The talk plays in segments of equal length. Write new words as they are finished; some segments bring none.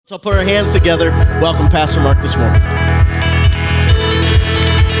So put our hands together. Welcome Pastor Mark this morning.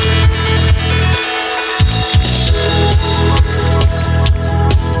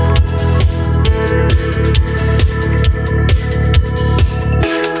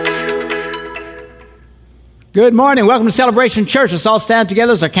 Good morning. Welcome to Celebration Church. Let's all stand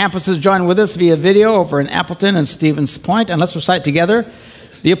together as our campuses join with us via video over in Appleton and Stevens Point. And let's recite together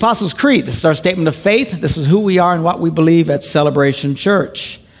the Apostles' Creed. This is our statement of faith. This is who we are and what we believe at Celebration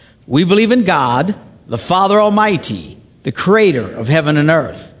Church. We believe in God, the Father Almighty, the Creator of heaven and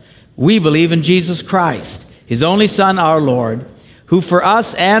earth. We believe in Jesus Christ, His only Son, our Lord, who for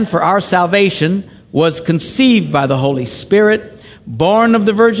us and for our salvation was conceived by the Holy Spirit, born of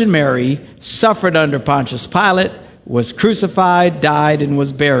the Virgin Mary, suffered under Pontius Pilate, was crucified, died, and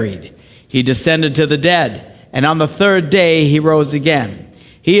was buried. He descended to the dead, and on the third day he rose again.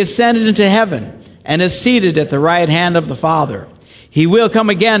 He ascended into heaven and is seated at the right hand of the Father. He will come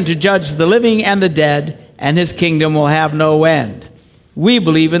again to judge the living and the dead, and his kingdom will have no end. We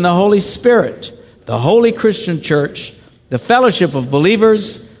believe in the Holy Spirit, the holy Christian church, the fellowship of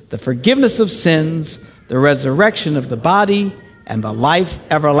believers, the forgiveness of sins, the resurrection of the body, and the life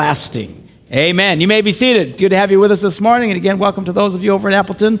everlasting. Amen. You may be seated. Good to have you with us this morning. And again, welcome to those of you over in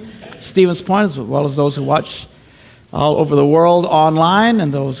Appleton, Stevens Point, as well as those who watch all over the world online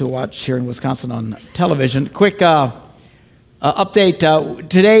and those who watch here in Wisconsin on television. Quick update.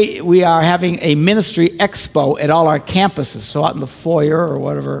 Today we are having a ministry expo at all our campuses. So out in the foyer or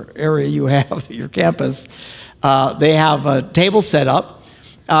whatever area you have your campus, they have a table set up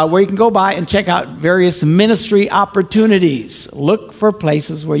where you can go by and check out various ministry opportunities. Look for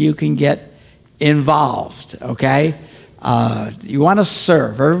places where you can get involved, okay? You want to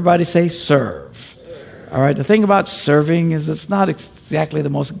serve. Everybody say serve. All right, the thing about serving is it's not exactly the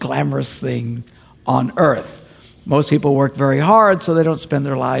most glamorous thing on earth. Most people work very hard, so they don't spend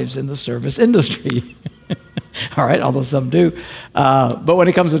their lives in the service industry. All right, although some do. But when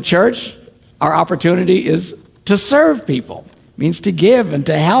it comes to church, our opportunity is to serve people. It means to give and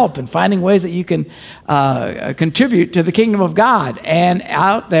to help and finding ways that you can contribute to the kingdom of God. And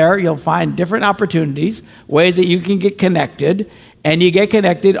out there, you'll find different opportunities, ways that you can get connected, and you get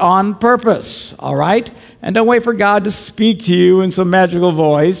connected on purpose, all right? And don't wait for God to speak to you in some magical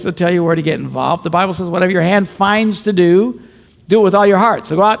voice to tell you where to get involved. The Bible says whatever your hand finds to do it with all your heart.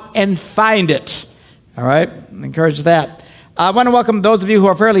 So go out and find it, all right? Encourage that. I want to welcome those of you who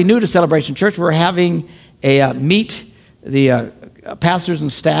are fairly new to Celebration Church. We're having a meet the pastors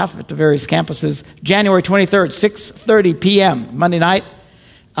and staff at the various campuses January 23rd, 6:30 p.m., Monday night,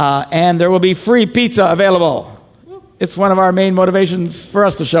 and there will be free pizza available. It's one of our main motivations for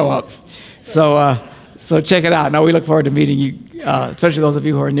us to show up. So check it out. Now we look forward to meeting you, especially those of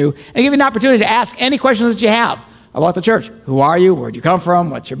you who are new, and give you an opportunity to ask any questions that you have about the church. Who are you? Where do you come from?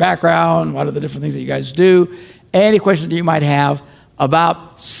 What's your background? What are the different things that you guys do? Any questions that you might have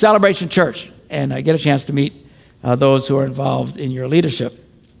about Celebration Church, and get a chance to meet those who are involved in your leadership.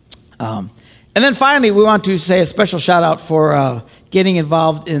 And then finally, we want to say a special shout out for getting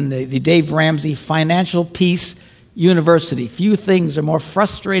involved in the Dave Ramsey Financial Peace University. Few things are more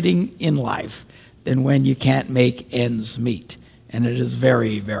frustrating in life than when you can't make ends meet. And it is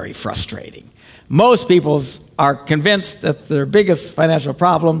very, very frustrating. Most people are convinced that their biggest financial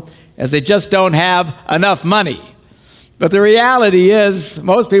problem is they just don't have enough money. But the reality is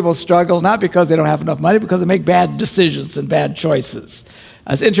most people struggle not because they don't have enough money, because they make bad decisions and bad choices.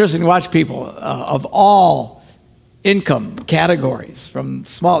 It's interesting to watch people of all income categories, from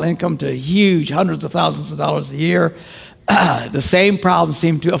small income to huge, hundreds of thousands of dollars a year. The same problems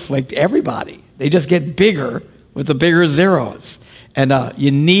seem to afflict everybody. They just get bigger with the bigger zeros. And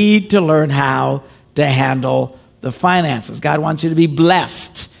you need to learn how to handle the finances. God wants you to be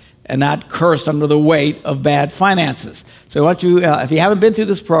blessed and not cursed under the weight of bad finances. So I want you, if you haven't been through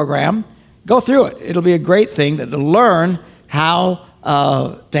this program, go through it. It'll be a great thing to learn how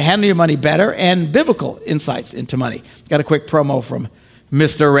to handle your money better and biblical insights into money. Got a quick promo from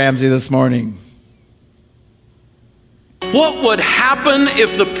Mr. Ramsey this morning. What would happen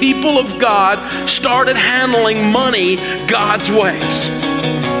if the people of God started handling money God's ways?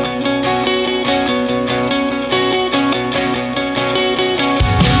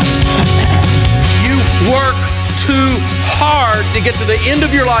 You work too hard to get to the end of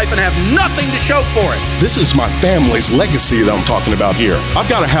your life and have nothing to show for it. This is my family's legacy that I'm talking about here. I've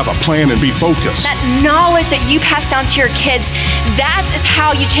got to have a plan and be focused. That knowledge that you pass down to your kids, that is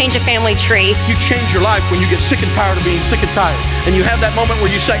how you change a family tree. You change your life when you get sick and tired of being sick and tired. And you have that moment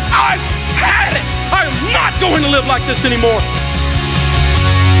where you say, I've had it. I'm not going to live like this anymore.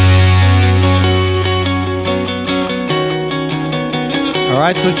 All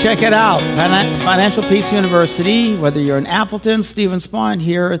right, so check it out. Financial Peace University, whether you're in Appleton, Stevens Point,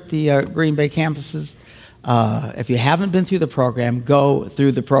 here at the Green Bay campuses, if you haven't been through the program, go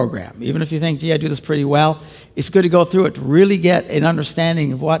through the program. Even if you think, gee, I do this pretty well, it's good to go through it to really get an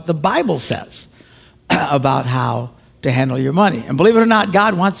understanding of what the Bible says about how to handle your money. And believe it or not,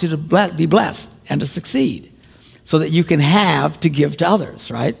 God wants you to be blessed and to succeed so that you can have to give to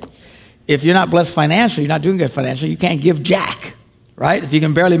others, right? If you're not blessed financially, you're not doing good financially, you can't give jack, right? If you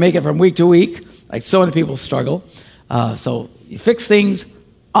can barely make it from week to week, like so many people struggle. So you fix things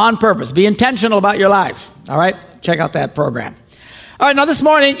on purpose. Be intentional about your life, all right? Check out that program. All right, now this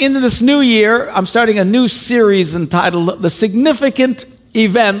morning, into this new year, I'm starting a new series entitled The Significant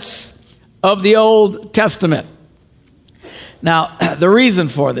Events of the Old Testament. Now, the reason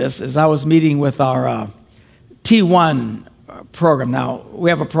for this is I was meeting with our T1 program. Now,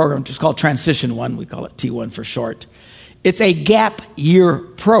 we have a program just called Transition 1. We call it T1 for short. It's a gap year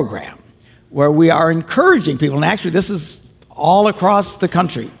program where we are encouraging people, and actually this is all across the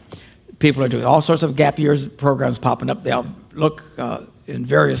country. People are doing all sorts of gap years programs popping up. They all look in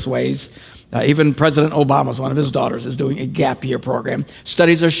various ways. Even President Obama's, one of his daughters, is doing a gap year program.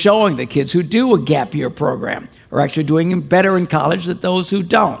 Studies are showing that kids who do a gap year program are actually doing better in college than those who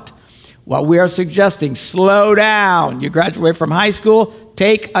don't. What we are suggesting, slow down. You graduate from high school,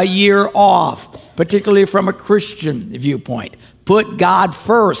 take a year off, particularly from a Christian viewpoint. Put God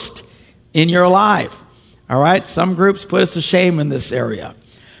first in your life. All right? Some groups put us to shame in this area.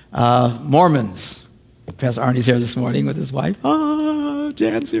 Mormons. Pastor Arnie's here this morning with his wife.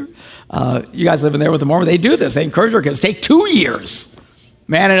 Jan's here. You guys living there with the Mormons, they do this. They encourage their kids. Take 2 years.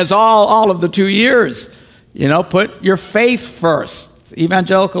 Man, and it's all of the 2 years. You know, put your faith first.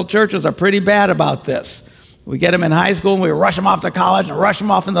 Evangelical churches are pretty bad about this. We get them in high school and we rush them off to college and rush them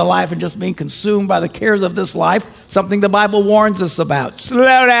off into life and just being consumed by the cares of this life, something the Bible warns us about.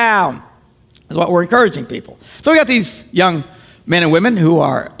 Slow down is what we're encouraging people. So we got these young men and women who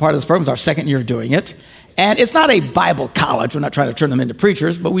are part of this program. It's our second year doing it. And it's not a Bible college. We're not trying to turn them into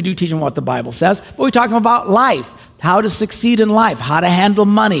preachers, but we do teach them what the Bible says. But we talk them about life, how to succeed in life, how to handle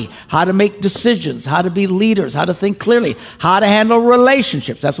money, how to make decisions, how to be leaders, how to think clearly, how to handle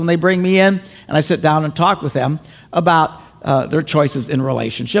relationships. That's when they bring me in and I sit down and talk with them about their choices in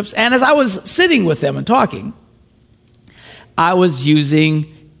relationships. And as I was sitting with them and talking, I was using,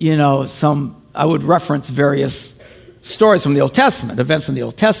 I would reference various stories from the Old Testament, events in the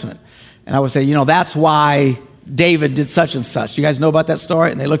Old Testament. And I would say, that's why David did such and such. You guys know about that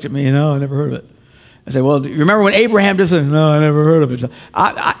story? And they looked at me, I never heard of it. I say, well, do you remember when Abraham did something? No, I never heard of it.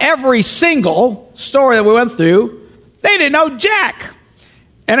 Every single story that we went through, they didn't know jack.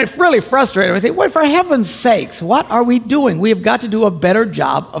 And it really frustrated me. I think, well, for heaven's sakes, what are we doing? We have got to do a better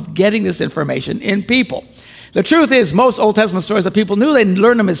job of getting this information in people. The truth is, most Old Testament stories that people knew, they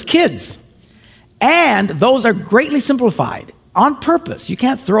learned them as kids. And those are greatly simplified on purpose. You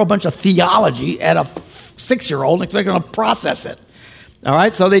can't throw a bunch of theology at a 6-year-old and expect them to process it. All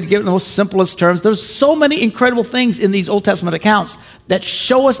right, so they give it in the most simplest terms. There's so many incredible things in these Old Testament accounts that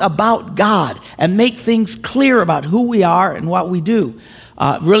show us about God and make things clear about who we are and what we do.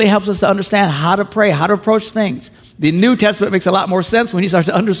 Really helps us to understand how to pray, how to approach things. The New Testament makes a lot more sense when you start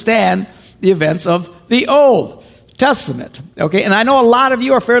to understand the events of the Old Testament. Okay, and I know a lot of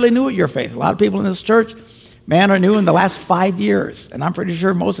you are fairly new at your faith. A lot of people in this church, are new in the last 5 years. And I'm pretty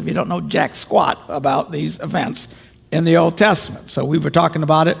sure most of you don't know jack squat about these events in the Old Testament. So we were talking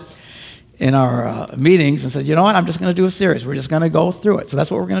about it in our meetings and said, you know what, I'm just going to do a series. We're just going to go through it. So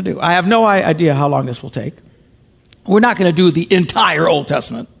that's what we're going to do. I have no idea how long this will take. We're not going to do the entire Old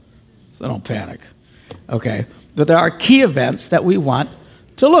Testament, so don't panic. Okay? But there are key events that we want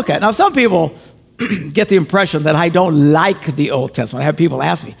to look at. Now, some people get the impression that I don't like the Old Testament. I have people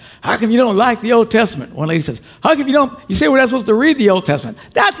ask me, how come you don't like the Old Testament? One lady says, how come you say we're not supposed to read the Old Testament?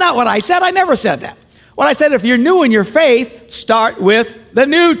 That's not what I said. I never said that. What I said, if you're new in your faith, start with the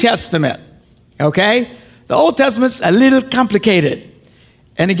New Testament, okay? The Old Testament's a little complicated,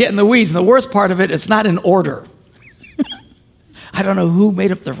 and to get in the weeds, and the worst part of it, it's not in order. I don't know who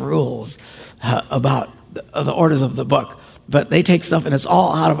made up the rules about the orders of the book, but they take stuff and it's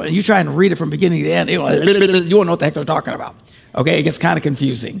all out of it. You try and read it from beginning to end, you won't know what the heck they're talking about, okay? It gets kind of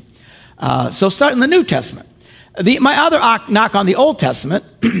confusing. So start in the New Testament. My other knock on the Old Testament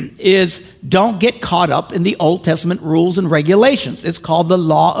is don't get caught up in the Old Testament rules and regulations. It's called the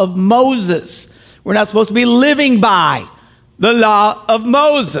Law of Moses. We're not supposed to be living by the Law of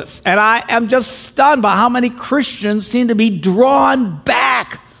Moses. And I am just stunned by how many Christians seem to be drawn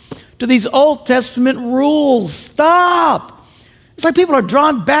back to these Old Testament rules. Stop. It's like people are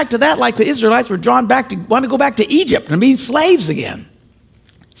drawn back to that like the Israelites were drawn back to want to go back to Egypt and be slaves again.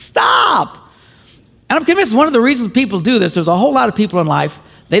 Stop. And I'm convinced one of the reasons people do this, there's a whole lot of people in life,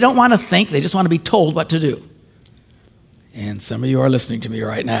 they don't want to think, they just want to be told what to do. And some of you are listening to me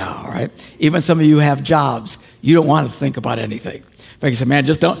right now, all right? Even some of you have jobs. You don't want to think about anything. In fact, you say, man,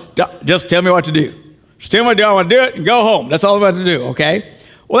 just tell me what to do. Just tell me what to do. I want to do it and go home. That's all I want to do, okay?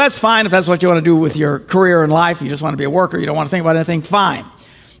 Well, that's fine if that's what you want to do with your career in life. You just want to be a worker. You don't want to think about anything, fine.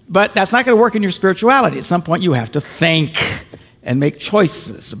 But that's not going to work in your spirituality. At some point, you have to think and make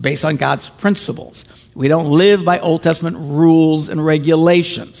choices based on God's principles. We don't live by Old Testament rules and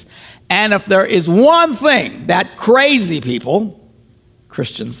regulations. And if there is one thing that crazy people,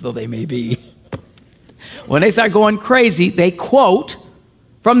 Christians though they may be, when they start going crazy, they quote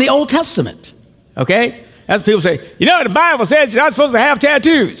from the Old Testament. Okay? As people say, you know, the Bible says you're not supposed to have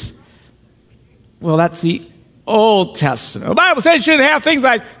tattoos. Well, that's the Old Testament. The Bible says you shouldn't have things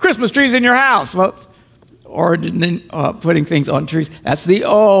like Christmas trees in your house. Well, or putting things on trees. That's the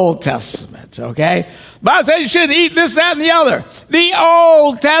Old Testament, okay? The Bible says you shouldn't eat this, that, and the other. The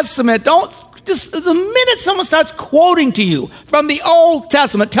Old Testament. Don't just the minute someone starts quoting to you from the Old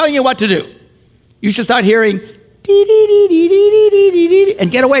Testament, telling you what to do, you should start hearing dee-dee-dee-dee-dee-dee-dee-dee,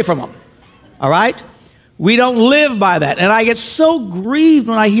 and get away from them. All right? We don't live by that. And I get so grieved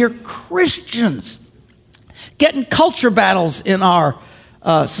when I hear Christians getting culture battles in our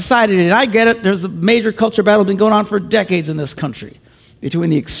society. And I get it. There's a major culture battle been going on for decades in this country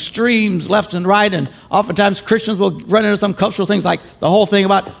between the extremes, left and right. And oftentimes Christians will run into some cultural things like the whole thing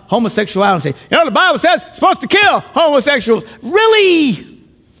about homosexuality and say, you know, the Bible says it's supposed to kill homosexuals. Really?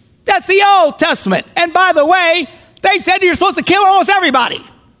 That's the Old Testament. And by the way, they said you're supposed to kill almost everybody.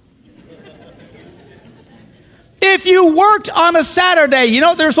 If you worked on a Saturday, you know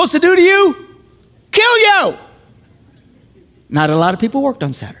what they're supposed to do to you? Kill you. Not a lot of people worked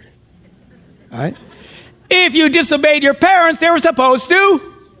on Saturday. All right? If you disobeyed your parents, they were supposed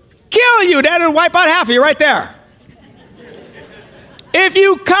to kill you. That would wipe out half of you right there. If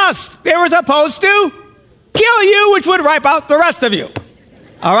you cussed, they were supposed to kill you, which would wipe out the rest of you.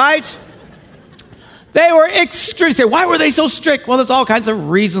 All right? They were extreme. Say, why were they so strict? Well, there's all kinds of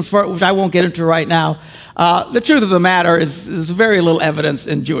reasons for it, which I won't get into right now. The truth of the matter is there's very little evidence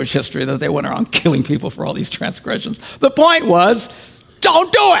in Jewish history that they went around killing people for all these transgressions. The point was,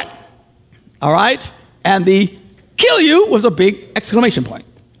 don't do it. All right? And the kill you was a big exclamation point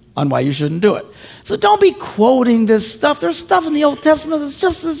on why you shouldn't do it. So don't be quoting this stuff. There's stuff in the Old Testament that's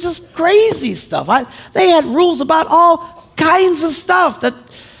just crazy stuff. They had rules about all kinds of stuff that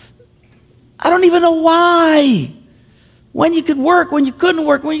I don't even know why. When you could work, when you couldn't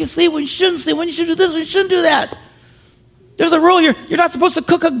work, when you could sleep, when you shouldn't sleep, when you should do this, when you shouldn't do that. There's a rule, you're not supposed to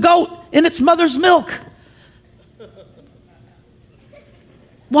cook a goat in its mother's milk.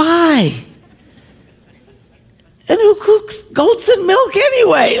 Why? And who cooks goats in milk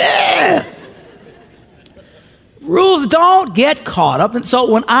anyway? Rules, don't get caught up. And so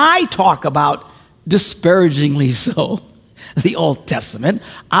when I talk about disparagingly so the Old Testament,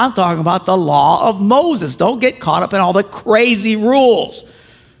 I'm talking about the law of Moses. Don't get caught up in all the crazy rules.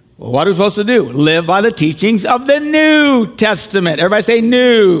 Well, what are we supposed to do? Live by the teachings of the New Testament. Everybody say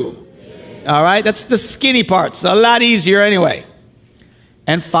new. All right, that's the skinny part. It's a lot easier anyway.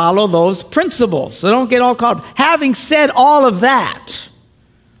 And follow those principles. So don't get all caught up. Having said all of that,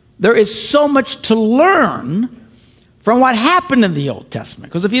 there is so much to learn from what happened in the Old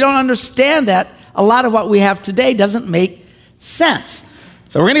Testament. Because if you don't understand that, a lot of what we have today doesn't make sense.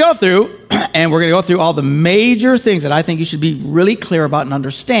 So we're going to go through, and we're going to go through all the major things that I think you should be really clear about and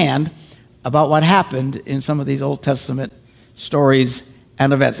understand about what happened in some of these Old Testament stories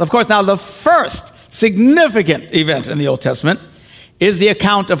and events. Of course, now the first significant event in the Old Testament is the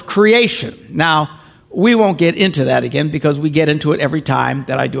account of creation. Now, we won't get into that again because we get into it every time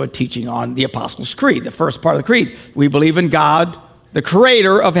that I do a teaching on the Apostles' Creed, the first part of the creed. We believe in God, the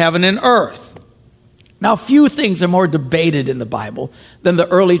creator of heaven and earth. Now, few things are more debated in the Bible than the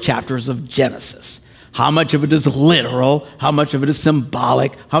early chapters of Genesis. How much of it is literal? How much of it is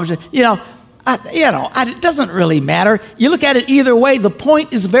symbolic? How much, it doesn't really matter. You look at it either way, the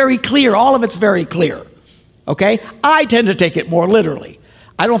point is very clear. All of it's very clear. Okay? I tend to take it more literally.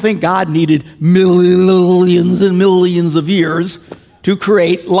 I don't think God needed millions and millions of years to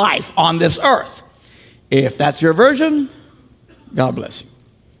create life on this earth. If that's your version, God bless you.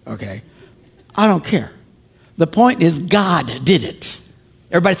 Okay? I don't care. The point is God did it.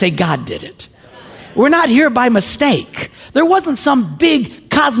 Everybody say God did it. We're not here by mistake. There wasn't some big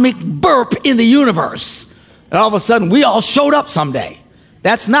cosmic burp in the universe and all of a sudden we all showed up someday.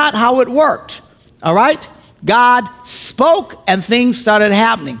 That's not how it worked. All right? God spoke and things started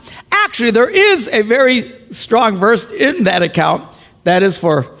happening. Actually, there is a very strong verse in that account that is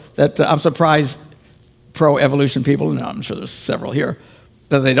for that. I'm surprised pro-evolution people, and I'm sure there's several here,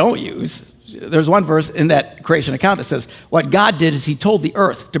 that they don't use. There's one verse in that creation account that says, what God did is he told the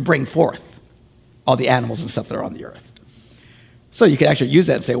earth to bring forth all the animals and stuff that are on the earth. So you could actually use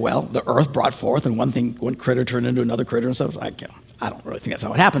that and say, well, the earth brought forth, and one critter turned into another critter and stuff. I don't really think that's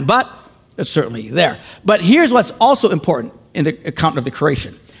how it happened, but it's certainly there. But here's what's also important in the account of the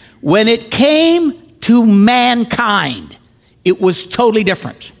creation. When it came to mankind, it was totally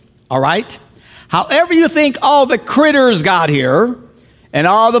different, all right? However you think all the critters got here, and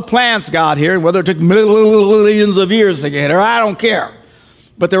all the plants got here, and whether it took millions of years to get here, I don't care.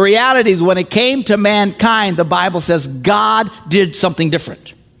 But the reality is when it came to mankind, the Bible says God did something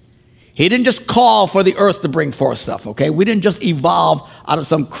different. He didn't just call for the earth to bring forth stuff, okay? We didn't just evolve out of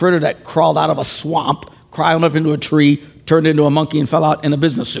some critter that crawled out of a swamp, climbed up into a tree, turned into a monkey, and fell out in a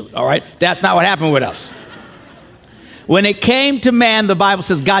business suit, all right? That's not what happened with us. When it came to man, the Bible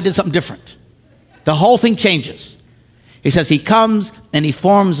says God did something different. The whole thing changes. He says he comes and he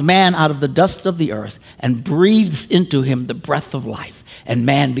forms man out of the dust of the earth and breathes into him the breath of life, and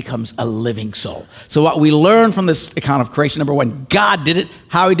man becomes a living soul. So what we learn from this account of creation, number one, God did it.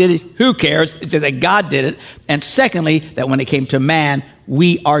 How he did it, who cares? It's just that God did it. And secondly, that when it came to man,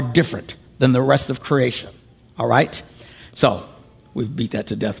 we are different than the rest of creation. All right? So we've beat that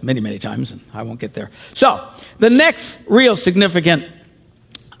to death many, many times, and I won't get there. So the next real significant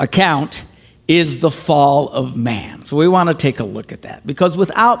account is the fall of man. So we want to take a look at that, because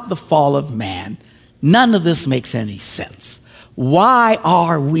without the fall of man, none of this makes any sense. Why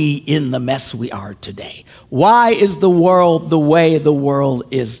are we in the mess we are today? Why is the world the way the world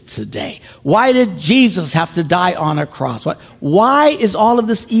is today? Why did Jesus have to die on a cross? Why is all of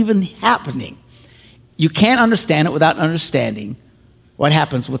this even happening? You can't understand it without understanding what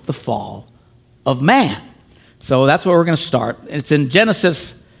happens with the fall of man. So that's where we're going to start. It's in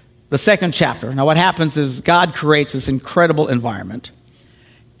Genesis, the 2nd chapter. Now what happens is God creates this incredible environment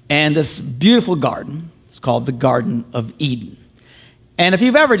and this beautiful garden. It's called the Garden of Eden. And if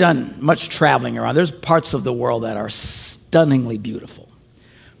you've ever done much traveling around, there's parts of the world that are stunningly beautiful.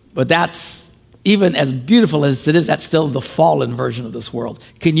 But that's, even as beautiful as it is, that's still the fallen version of this world.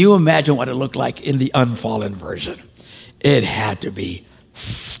 Can you imagine what it looked like in the unfallen version? It had to be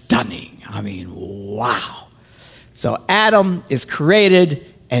stunning. I mean, wow. So Adam is created,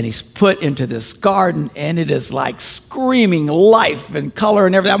 and he's put into this garden, and it is like screaming life and color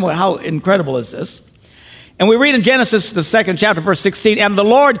and everything. How incredible is this? And we read in Genesis, the 2nd chapter, verse 16, and the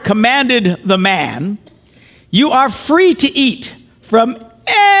Lord commanded the man, you are free to eat from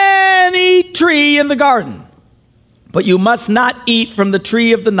any tree in the garden, but you must not eat from the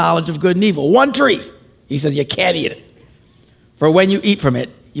tree of the knowledge of good and evil. One tree. He says you can't eat it. For when you eat from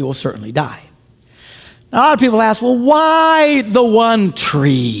it, you will certainly die. Now, a lot of people ask, well, why the one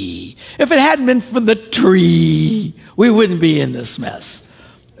tree? If it hadn't been for the tree, we wouldn't be in this mess.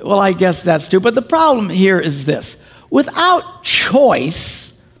 Well, I guess that's true. But the problem here is this. Without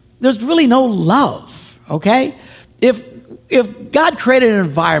choice, there's really no love, okay? If God created an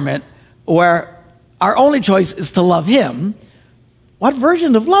environment where our only choice is to love him, what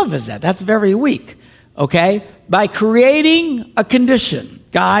version of love is that? That's very weak, okay? By creating a condition.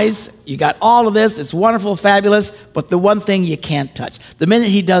 Guys, you got all of this. It's wonderful, fabulous, but the one thing you can't touch. The minute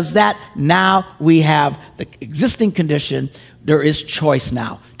he does that, now we have the existing condition. There is choice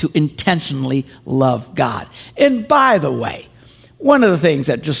now to intentionally love God. And by the way, one of the things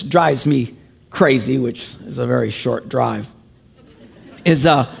that just drives me crazy, which is a very short drive, is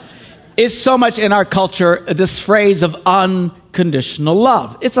so much in our culture, this phrase of unconditional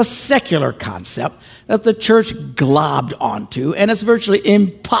love. It's a secular concept that the church globbed onto, and it's virtually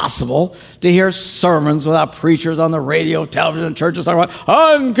impossible to hear sermons without preachers on the radio, television, and churches talking about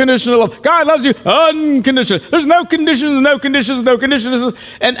unconditional love. God loves you unconditional. There's no conditions, no conditions, no conditions.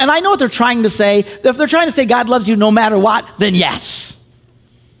 And I know what they're trying to say. If they're trying to say God loves you no matter what, then yes.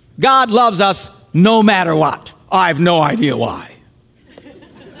 God loves us no matter what. I have no idea why.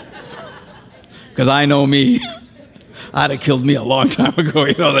 Because I know me. I'd have killed me a long time ago,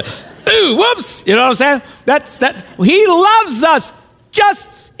 you know. Ooh, whoops! You know what I'm saying? He loves us.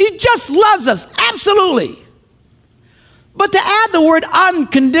 He just loves us. Absolutely. But to add the word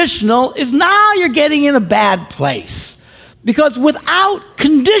unconditional is now you're getting in a bad place. Because without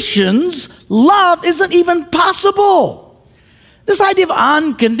conditions, love isn't even possible. This idea of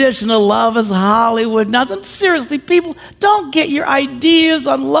unconditional love is Hollywood nonsense. Seriously, people, don't get your ideas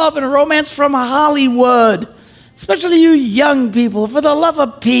on love and romance from Hollywood. Especially you young people, for the love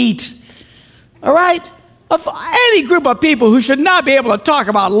of Pete. All right? Of any group of people who should not be able to talk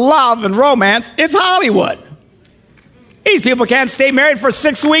about love and romance, it's Hollywood. These people can't stay married for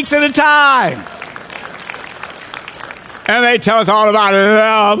 6 weeks at a time. And they tell us all about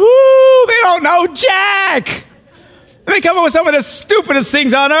love. Ooh, they don't know jack. And they come up with some of the stupidest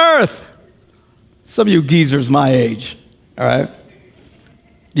things on earth. Some of you geezers my age, all right?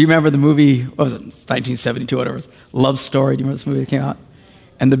 Do you remember the movie, what was it, 1972, whatever it was, Love Story? Do you remember this movie that came out?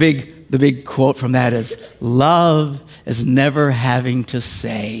 And the big quote from that is, love is never having to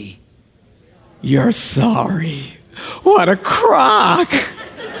say, you're sorry. What a crock.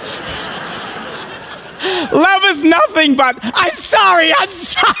 Love is nothing but, I'm sorry, I'm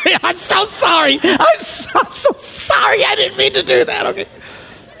so sorry. I'm so sorry, I didn't mean to do that, okay?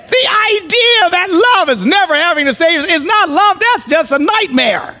 The idea that love is never having to say is not love, that's just a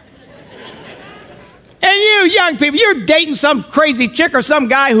nightmare. And you young people, you're dating some crazy chick or some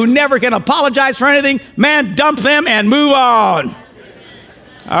guy who never can apologize for anything. Man, dump them and move on.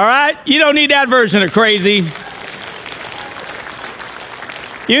 All right? You don't need that version of crazy.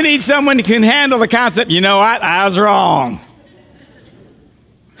 You need someone who can handle the concept, you know what, I was wrong.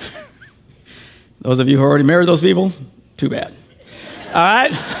 Those of you who already married those people, too bad. All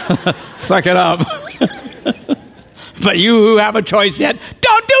right? Suck it up. But you who have a choice yet,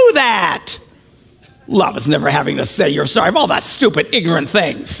 don't do that. Love is never having to say you're sorry for all that stupid, ignorant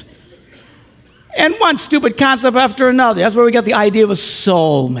things. And one stupid concept after another. That's where we got the idea of a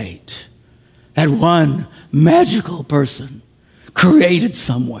soulmate. That one magical person created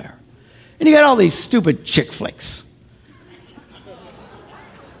somewhere. And you got all these stupid chick flicks.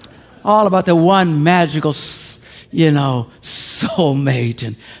 All about the one magical, soulmate.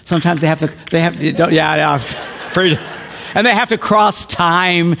 And sometimes they have to and they have to cross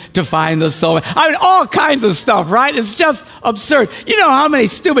time to find the soulmate. I mean, all kinds of stuff, right? It's just absurd. You know how many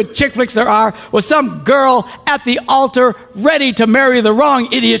stupid chick flicks there are with some girl at the altar ready to marry the wrong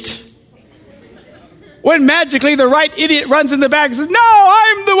idiot. When magically the right idiot runs in the back and says, no,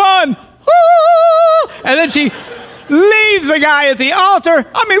 I'm the one. And then she leaves the guy at the altar.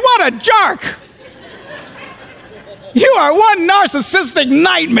 I mean, what a jerk. You are one narcissistic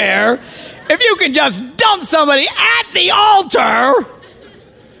nightmare if you can just dump somebody at the altar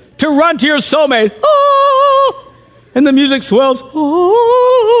to run to your soulmate. And the music swells.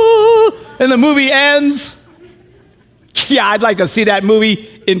 And the movie ends. Yeah, I'd like to see that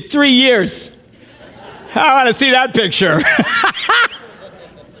movie in 3 years. I want to see that picture.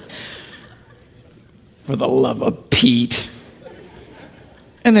 For the love of Pete.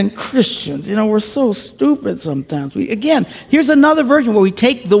 And then Christians, we're so stupid sometimes. Here's another version where we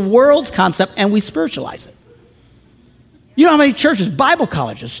take the world's concept and we spiritualize it. You know how many churches, Bible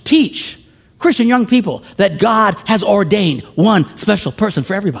colleges teach Christian young people that God has ordained one special person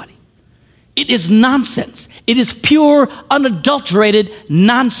for everybody. It is nonsense. It is pure, unadulterated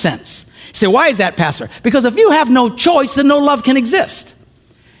nonsense. You say, why is that, Pastor? Because if you have no choice, then no love can exist.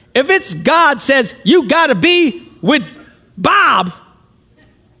 If it's God says, you got to be with Bob,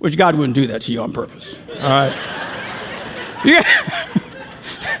 which God wouldn't do that to you on purpose. All right? You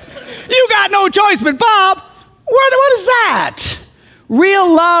got no choice but Bob. What is that?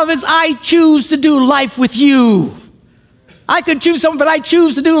 Real love is I choose to do life with you. I could choose someone, but I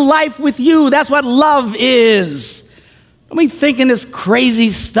choose to do life with you. That's what love is. Don't be thinking this crazy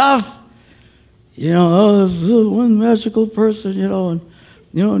stuff. This one magical person, and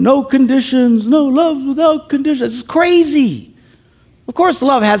no conditions, no love without conditions. It's crazy. Of course,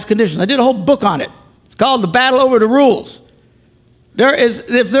 love has conditions. I did a whole book on it. It's called The Battle Over the Rules.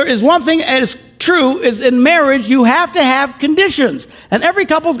 If there is one thing that is true, is in marriage, you have to have conditions. And every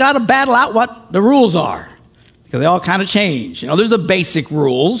couple's got to battle out what the rules are. Because they all kind of change. There's the basic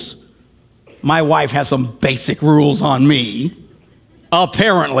rules. My wife has some basic rules on me.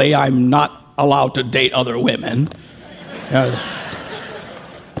 Apparently, I'm not allowed to date other women.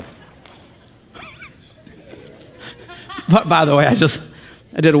 But by the way, I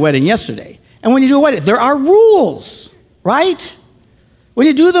did a wedding yesterday. And when you do a wedding, there are rules, right? When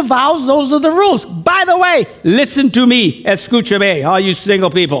you do the vows, those are the rules. By the way, listen to me, escúchame, all you single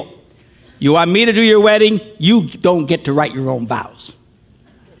people. You want me to do your wedding, you don't get to write your own vows.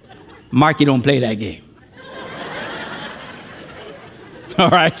 Marky don't play that game. All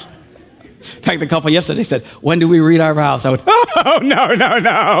right? In fact, the couple yesterday said, when do we read our vows? I went, oh, no,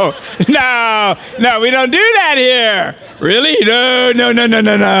 we don't do that here. Really?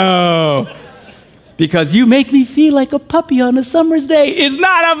 No. Because you make me feel like a puppy on a summer's day is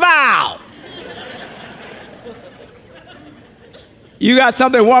not a vow. You got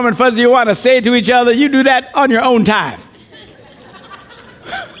something warm and fuzzy you want to say to each other, you do that on your own time.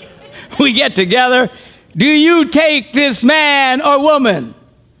 We get together. Do you take this man or woman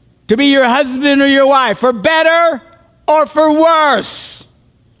to be your husband or your wife for better or for worse?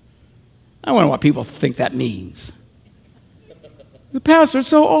 I wonder what people think that means. The pastor, it's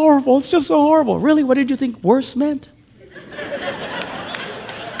so horrible. It's just so horrible. Really? What did you think worse meant?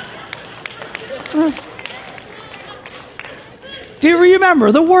 Do you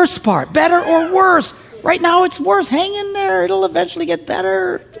remember the worst part? Better or worse? Right now it's worse. Hang in there. It'll eventually get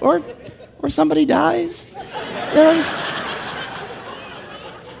better. Or somebody dies.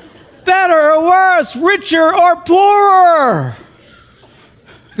 Better or worse? Richer or poorer?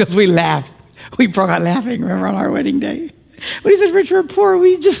 Because we laughed. We broke out laughing, remember, on our wedding day. When he said richer or poorer,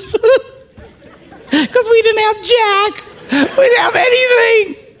 we just... Because we didn't have Jack. We didn't have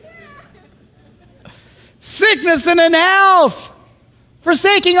anything. Sickness and in health.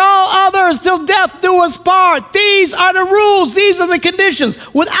 Forsaking all others till death do us part. These are the rules. These are the conditions.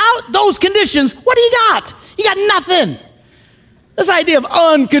 Without those conditions, what do you got? You got nothing. This idea of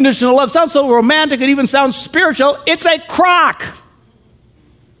unconditional love sounds so romantic. It even sounds spiritual. It's a crock.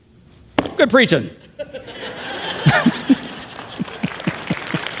 Good preaching.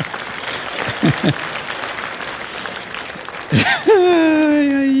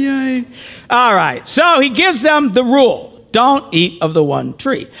 All right. So he gives them the rule. Don't eat of the one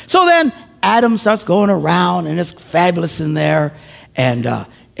tree. So then Adam starts going around, and it's fabulous in there. And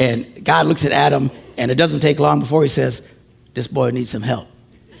God looks at Adam, and it doesn't take long before he says, "This boy needs some help."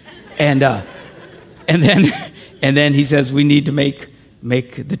 And then he says, "We need to make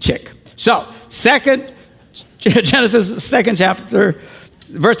the chick." So Genesis 2nd chapter,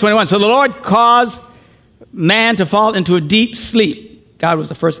 verse 21. So the Lord caused man to fall into a deep sleep. God was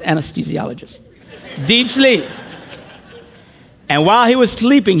the first anesthesiologist. Deep sleep. And while he was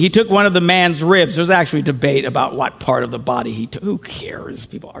sleeping, he took one of the man's ribs. There's actually debate about what part of the body he took. Who cares?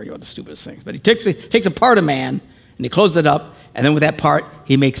 People argue about the stupidest things. But he takes a part of man, and he closes it up, and then with that part,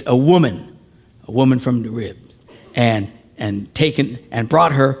 he makes a woman from the rib, and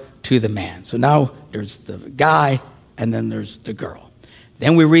brought her to the man. So now there's the guy, and then there's the girl.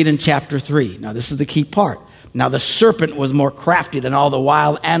 Then we read in chapter 3. Now this is the key part. Now the serpent was more crafty than all the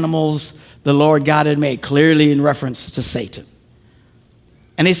wild animals the Lord God had made, clearly in reference to Satan.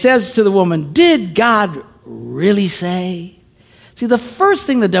 And he says to the woman, "Did God really say?" See, the first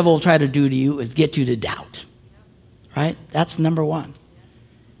thing the devil will try to do to you is get you to doubt. Right? That's number one.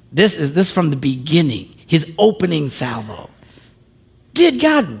 This is from the beginning, his opening salvo. Did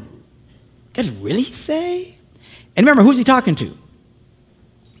God really say? And remember, who's he talking to?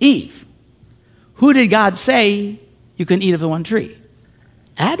 Eve. Who did God say you couldn't eat of the one tree?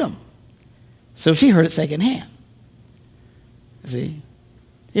 Adam. So she heard it secondhand. See?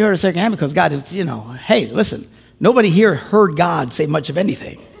 You heard it secondhand because God is, hey, listen, nobody here heard God say much of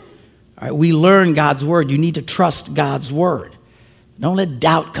anything. All right, we learn God's word. You need to trust God's word. Don't let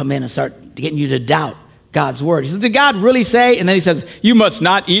doubt come in and start getting you to doubt God's word. He says, did God really say? And then he says, you must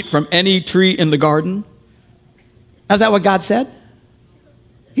not eat from any tree in the garden. Now, is that what God said?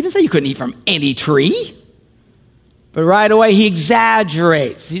 He didn't say you couldn't eat from any tree. But right away, he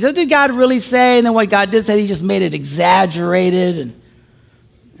exaggerates. He said, did God really say? And then what God did say, he just made it exaggerated.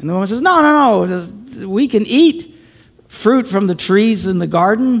 And the woman says, no. We can eat fruit from the trees in the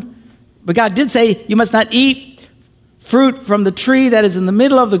garden. But God did say, you must not eat fruit from the tree that is in the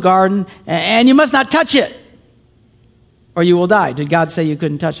middle of the garden, and you must not touch it, or you will die. Did God say you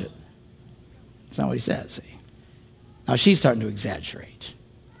couldn't touch it? That's not what he says. See? Now she's starting to exaggerate.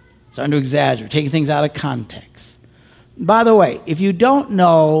 Taking things out of context. By the way, if you don't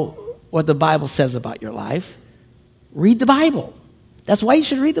know what the Bible says about your life, read the Bible. That's why you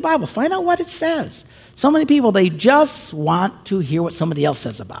should read the Bible. Find out what it says. So many people, they just want to hear what somebody else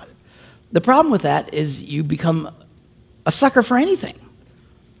says about it. The problem with that is you become a sucker for anything.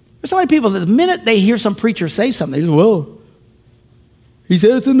 There's so many people that the minute they hear some preacher say something, they say, well, he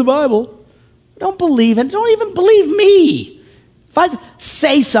said it's in the Bible. Don't believe it. Don't even believe me. If I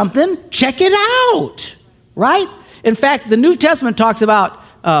say something, check it out, right? In fact, the New Testament talks about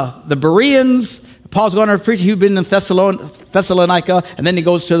the Bereans. Paul's going to preach. He'd been in Thessalonica, and then he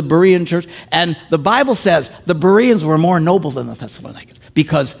goes to the Berean church. And the Bible says the Bereans were more noble than the Thessalonians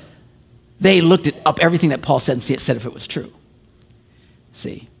because they looked up everything that Paul said and said if it was true.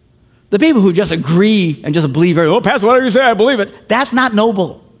 See? The people who just agree and just believe, Pastor, whatever you say, I believe it. That's not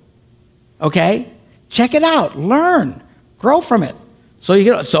noble. Okay? Check it out. Learn. Grow from it.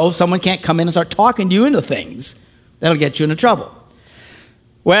 So someone can't come in and start talking you into things. That'll get you into trouble.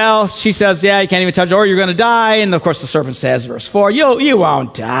 Well, she says, yeah, you can't even touch it, or you're going to die. And, of course, the serpent says, verse 4, you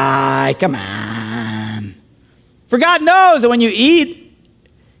won't die. Come on. For God knows that when you eat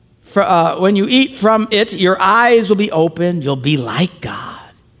from it, your eyes will be opened. You'll be like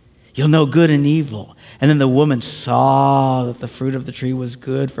God. You'll know good and evil. And then the woman saw that the fruit of the tree was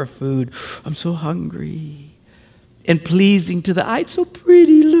good for food. I'm so hungry. And pleasing to the eye, it's so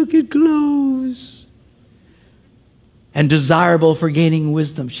pretty, look at clothes. And desirable for gaining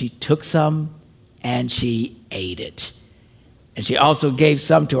wisdom, she took some and she ate it. And she also gave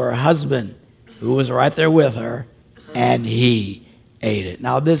some to her husband, who was right there with her, and he ate it.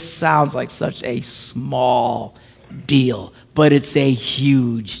 Now, this sounds like such a small deal, but it's a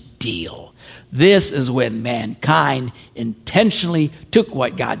huge deal. This is when mankind intentionally took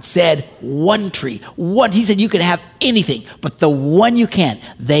what God said, one tree. He said you could have anything, but the one you can't,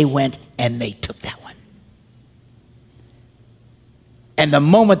 they went and they took that one. And the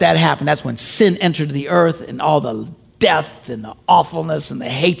moment that happened, that's when sin entered the earth, and all the death and the awfulness and the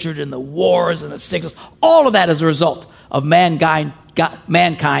hatred and the wars and the sickness, all of that is a result of mankind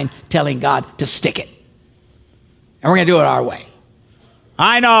telling God to stick it. And we're going to do it our way.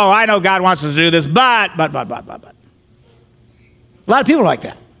 I know God wants us to do this, but. A lot of people are like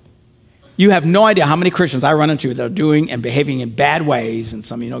that. You have no idea how many Christians I run into that are doing and behaving in bad ways, and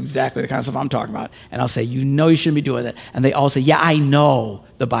some of you know exactly the kind of stuff I'm talking about. And I'll say, you know you shouldn't be doing that. And they all say, yeah, I know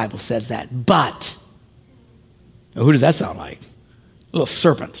the Bible says that, but. Now, who does that sound like? A little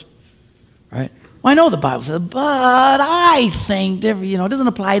serpent, right? Well, I know the Bible says, but I think different. You know, it doesn't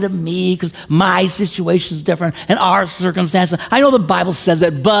apply to me because my situation is different and our circumstances. I know the Bible says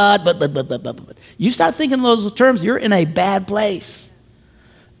that, but. You start thinking in those terms, you're in a bad place.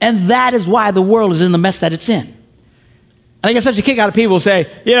 And that is why the world is in the mess that it's in. And I get such a kick out of people who say,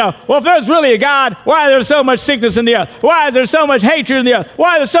 well, if there's really a God, why is there so much sickness in the earth? Why is there so much hatred in the earth?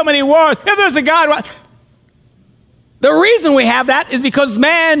 Why are there so many wars? If there's a God, why? The reason we have that is because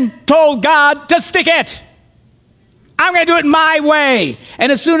man told God to stick it. I'm going to do it my way.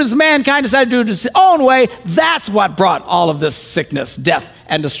 And as soon as mankind decided to do it its own way, that's what brought all of this sickness, death,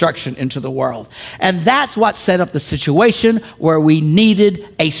 and destruction into the world. And that's what set up the situation where we needed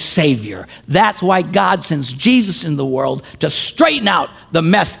a Savior. That's why God sends Jesus in the world to straighten out the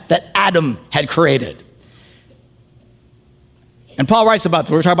mess that Adam had created. And Paul writes about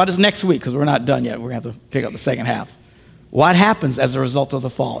this. We're talking about this next week because we're not done yet. We're going to have to pick up the second half. What happens as a result of the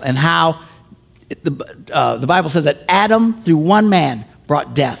fall and how the Bible says that Adam, through one man,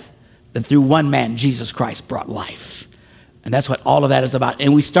 brought death. Then through one man, Jesus Christ, brought life. And that's what all of that is about.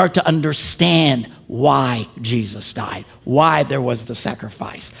 And we start to understand why Jesus died, why there was the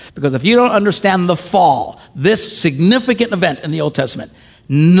sacrifice. Because if you don't understand the fall, this significant event in the Old Testament,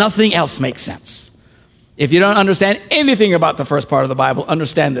 nothing else makes sense. If you don't understand anything about the first part of the Bible,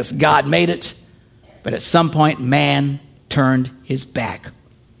 understand this. God made it, but at some point, man turned his back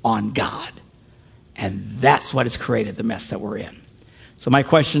on God. And that's what has created the mess that we're in. So my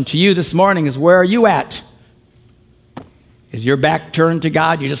question to you this morning is, where are you at? Is your back turned to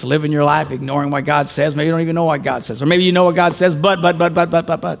God? You're just living your life ignoring what God says. Maybe you don't even know what God says. Or maybe you know what God says, but.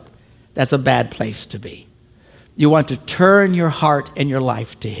 That's a bad place to be. You want to turn your heart and your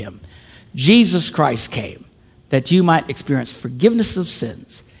life to him. Jesus Christ came that you might experience forgiveness of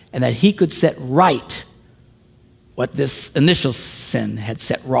sins and that he could set right what this initial sin had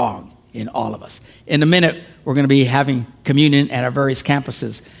set wrong in all of us. In a minute, we're going to be having communion at our various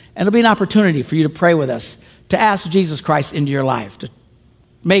campuses. And it'll be an opportunity for you to pray with us, to ask Jesus Christ into your life, to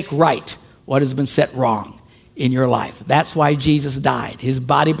make right what has been set wrong in your life. That's why Jesus died. His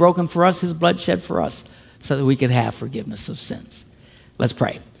body broken for us, his blood shed for us, so that we could have forgiveness of sins. Let's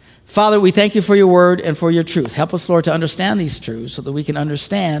pray. Father, we thank you for your word and for your truth. Help us, Lord, to understand these truths so that we can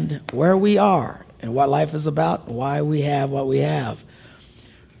understand where we are and what life is about, and why we have what we have.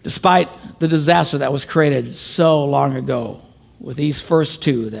 Despite the disaster that was created so long ago with these first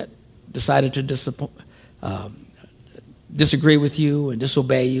two that decided to disagree with you and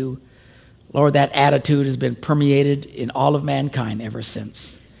disobey you, Lord, that attitude has been permeated in all of mankind ever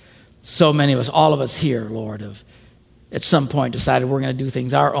since. So many of us, all of us here, Lord, have at some point decided we're going to do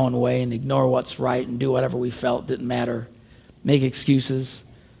things our own way and ignore what's right and do whatever we felt didn't matter, make excuses.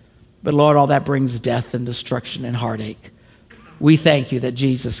 But Lord, all that brings death and destruction and heartache. We thank you that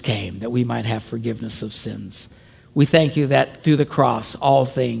Jesus came, that we might have forgiveness of sins. We thank you that through the cross, all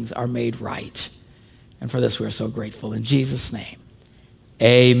things are made right. And for this, we are so grateful. In Jesus' name,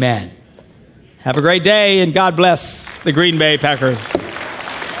 amen. Have a great day, and God bless the Green Bay Packers.